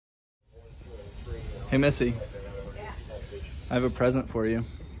Hey, Missy. Yeah. I have a present for you.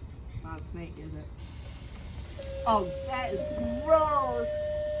 It's not a snake, is it? Oh, that is gross.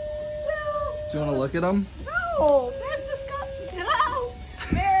 No. Do you want to look at them? No, that's disgusting. No.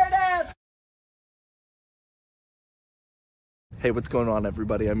 Meredith. Hey, what's going on,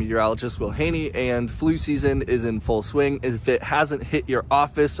 everybody? I'm meteorologist Will Haney, and flu season is in full swing. If it hasn't hit your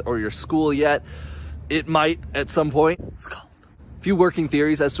office or your school yet, it might at some point. It's cold. A few working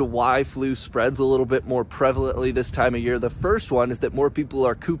theories as to why flu spreads a little bit more prevalently this time of year. The first one is that more people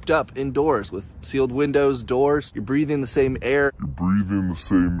are cooped up indoors with sealed windows, doors. You're breathing the same air.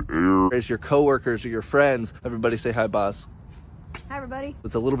 As your coworkers or your friends. Everybody say hi, boss. Hi, everybody.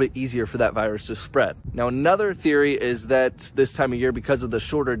 It's a little bit easier for that virus to spread. Now, another theory is that this time of year, because of the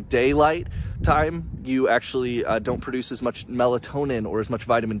shorter daylight time, you actually don't produce as much melatonin or as much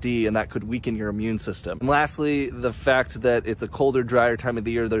vitamin D, and that could weaken your immune system. And lastly, the fact that it's a colder, drier time of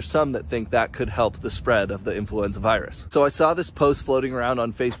the year, there's some that think that could help the spread of the influenza virus. So I saw this post floating around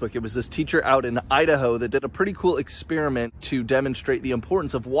on Facebook. It was this teacher out in Idaho that did a pretty cool experiment to demonstrate the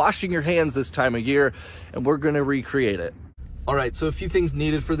importance of washing your hands this time of year, and we're gonna recreate it. All right, so a few things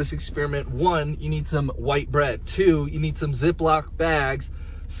needed for this experiment. 1, you need some white bread. 2, you need some Ziploc bags.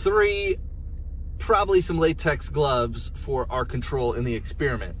 3, probably some latex gloves for our control in the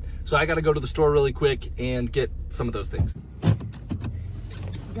experiment. So I gotta go to the store really quick and get some of those things.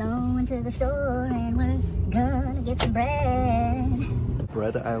 Going to the store and we're gonna get some bread. The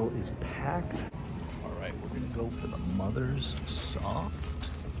bread aisle is packed. All right, we're gonna go for the Mother's Soft.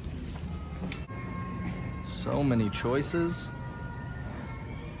 So many choices.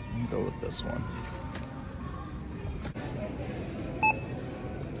 I'm gonna go with this one.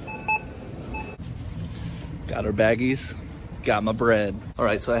 Got our baggies, got my bread. All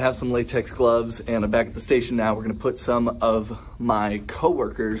right, so I have some latex gloves and I'm back at the station now. We're gonna put some of my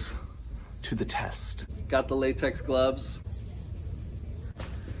coworkers to the test. Got the latex gloves.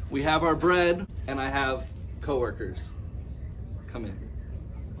 We have our bread and I have coworkers. Come in.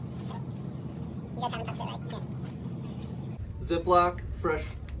 You guys haven't touched it, right? Yeah. Ziploc, fresh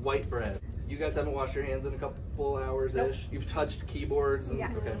white bread. You guys haven't washed your hands in a couple hours-ish? Nope. You've touched keyboards? And,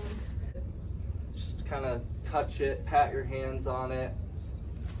 Yes. Okay. Just kind of touch it, pat your hands on it.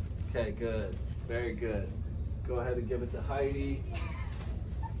 Okay, good. Very good. Go ahead and give it to Heidi.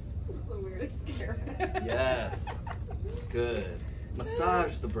 This is a weird experiment. Yes. Good.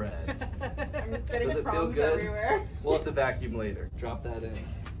 Massage the bread. I'm getting Does it feel crumbs good? everywhere. We'll have to vacuum later. Drop that in.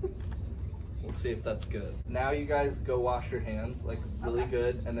 We'll see if that's good. Now you guys go wash your hands, like really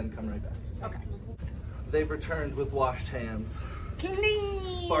good, and then come right back. Okay. They've returned with washed hands. Clean.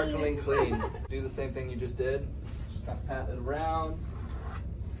 Sparkling clean. Do the same thing you just did. Just kind of pat it around.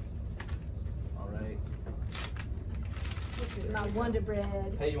 All right. This is my Wonder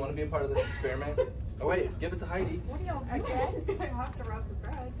Bread. Hey, you want to be a part of this experiment? Oh wait, give it to Heidi. What are y'all doing? I have to rub the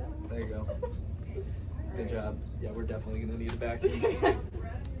bread. There you go. Good job. Yeah, we're definitely gonna need a vacuum.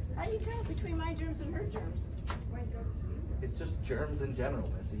 How do you tell between my germs and her germs? It's just germs in general,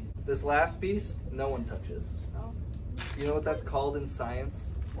 Missy. This last piece, no one touches. Oh. You know what that's called in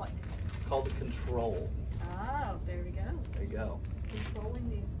science? What? It's called a control. Oh, there we go. There you go. Controlling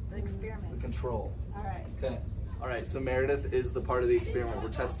the It's experiment. the control. All right. Okay. All right, so Meredith is the part of the experiment. We're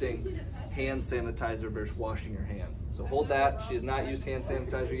testing hand sanitizer versus washing your hands. So hold that. She has not used hand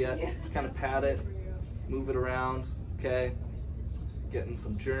sanitizer yet. Just kind of pat it, move it around, okay? Getting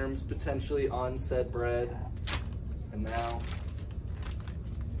some germs potentially on said bread. And now,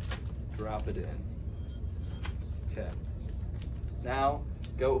 drop it in. Okay. Now,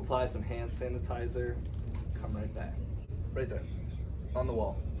 go apply some hand sanitizer. Come right back. Right there, on the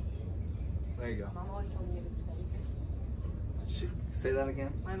wall. There you go. Mom always told me it was fake. Say that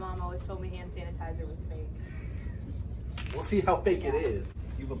again? My mom always told me hand sanitizer was fake. We'll see how fake it is.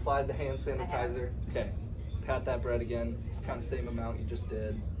 You've applied the hand sanitizer. Okay. Pat that bread again. It's kind of same amount you just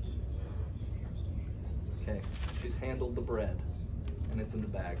did. Okay. She's handled the bread. And it's in the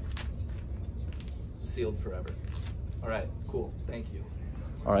bag. Sealed forever. All right. Cool. Thank you.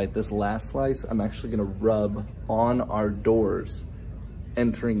 All right. This last slice, I'm actually going to rub on our doors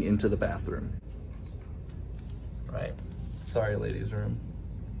entering into the bathroom. All right. Sorry, ladies' room.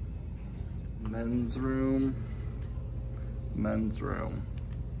 Men's room. Men's room.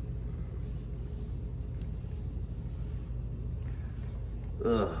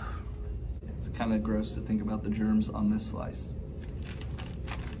 Ugh. It's kind of gross to think about the germs on this slice.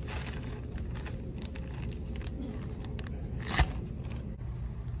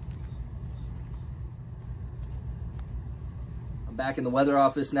 I'm back in the weather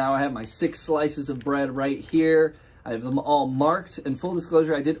office now. I have my 6 slices of bread right here. I have them all marked, and full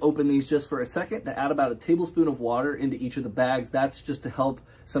disclosure, I did open these just for a second to add about a tablespoon of water into each of the bags. That's just to help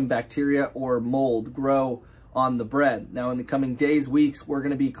some bacteria or mold grow on the bread. Now in the coming days, weeks, we're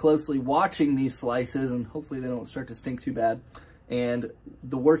gonna be closely watching these slices, and hopefully they don't start to stink too bad. And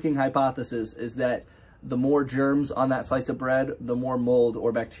the working hypothesis is that the more germs on that slice of bread, the more mold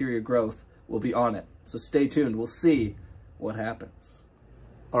or bacteria growth will be on it. So stay tuned, we'll see what happens.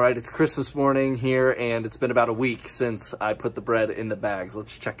 All right, it's Christmas morning here, and it's been about a week since I put the bread in the bags.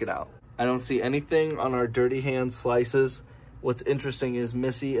 Let's check it out. I don't see anything on our dirty hand slices. What's interesting is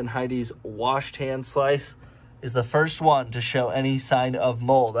Missy and Heidi's washed hand slice is the first one to show any sign of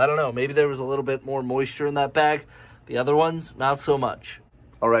mold. I don't know, maybe there was a little bit more moisture in that bag. The other ones, not so much.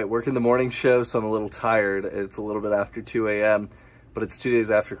 All right, working the morning show, so I'm a little tired. It's a little bit after 2 a.m., but it's 2 days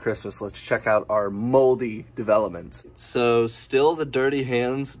after Christmas. Let's check out our moldy developments. So still the dirty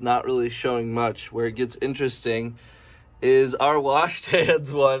hands, not really showing much. Where it gets interesting is our washed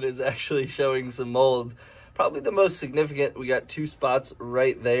hands one is actually showing some mold. Probably the most significant. We got 2 spots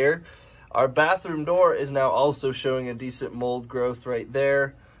right there. Our bathroom door is now also showing a decent mold growth right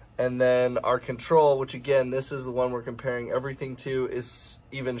there. And then our control, which again, this is the one we're comparing everything to, is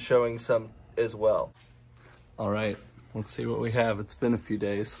even showing some as well. All right. Let's see what we have. It's been a few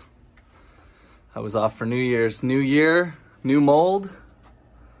days. I was off for New Year's. New year, new mold.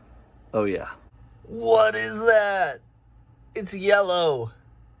 Oh yeah. What is that? It's yellow.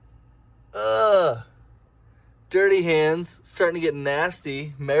 Ugh. Dirty hands, starting to get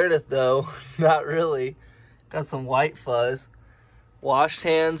nasty. Meredith though, not really. Got some white fuzz. Washed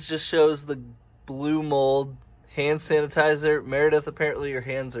hands just shows the blue mold. Hand sanitizer. Meredith, apparently your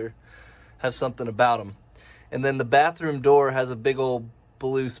hands have something about them. And then the bathroom door has a big old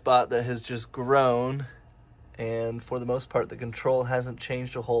blue spot that has just grown. And for the most part, the control hasn't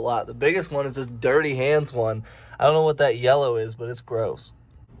changed a whole lot. The biggest one is this dirty hands one. I don't know what that yellow is, but it's gross.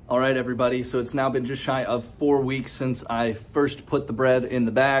 All right, everybody. So it's now been just shy of 4 weeks since I first put the bread in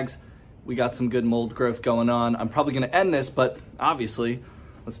the bags. We got some good mold growth going on. I'm probably going to end this, but obviously,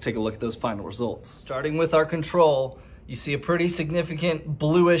 let's take a look at those final results. Starting with our control, you see a pretty significant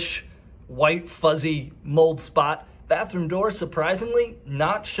bluish white fuzzy mold spot. Bathroom door, surprisingly,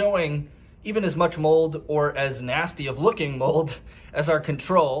 not showing even as much mold or as nasty of looking mold as our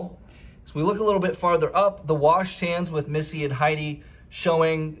control. As we look a little bit farther up, the washed hands with Missy and Heidi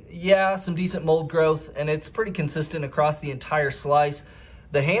showing, yeah, some decent mold growth, and it's pretty consistent across the entire slice.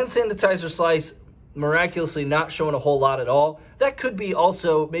 The hand sanitizer slice, miraculously not showing a whole lot at all. That could be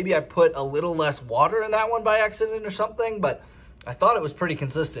also, maybe I put a little less water in that one by accident or something, but I thought it was pretty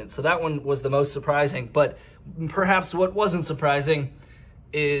consistent, so that one was the most surprising. But perhaps what wasn't surprising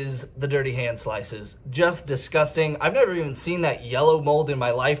is the dirty hand slices. Just disgusting. I've never even seen that yellow mold in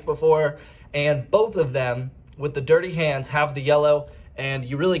my life before, and both of them with the dirty hands have the yellow, and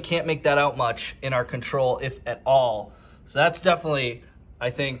you really can't make that out much in our control, if at all. So that's definitely, I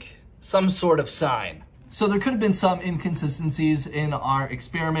think, some sort of sign. So there could have been some inconsistencies in our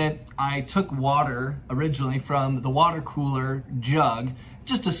experiment. I took water originally from the water cooler jug,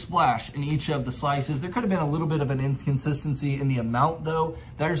 just a splash in each of the slices. There could have been a little bit of an inconsistency in the amount though.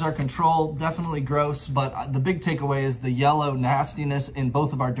 There's our control, definitely gross, but the big takeaway is the yellow nastiness in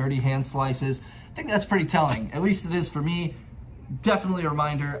both of our dirty hand slices. I think that's pretty telling, at least it is for me. Definitely a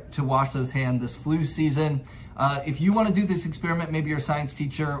reminder to wash those hands this flu season. If you want to do this experiment, maybe you're a science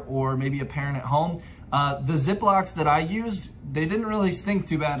teacher or maybe a parent at home, the Ziplocs that I used, they didn't really stink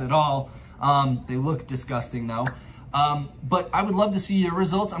too bad at all. They look disgusting though. But I would love to see your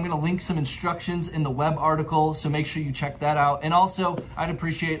results. I'm going to link some instructions in the web article, so make sure you check that out. And also, I'd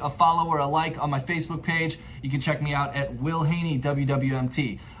appreciate a follow or a like on my Facebook page. You can check me out at Will Haney,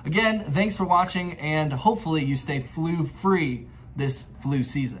 WWMT. Again, thanks for watching, and hopefully you stay flu-free this flu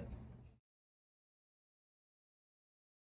season.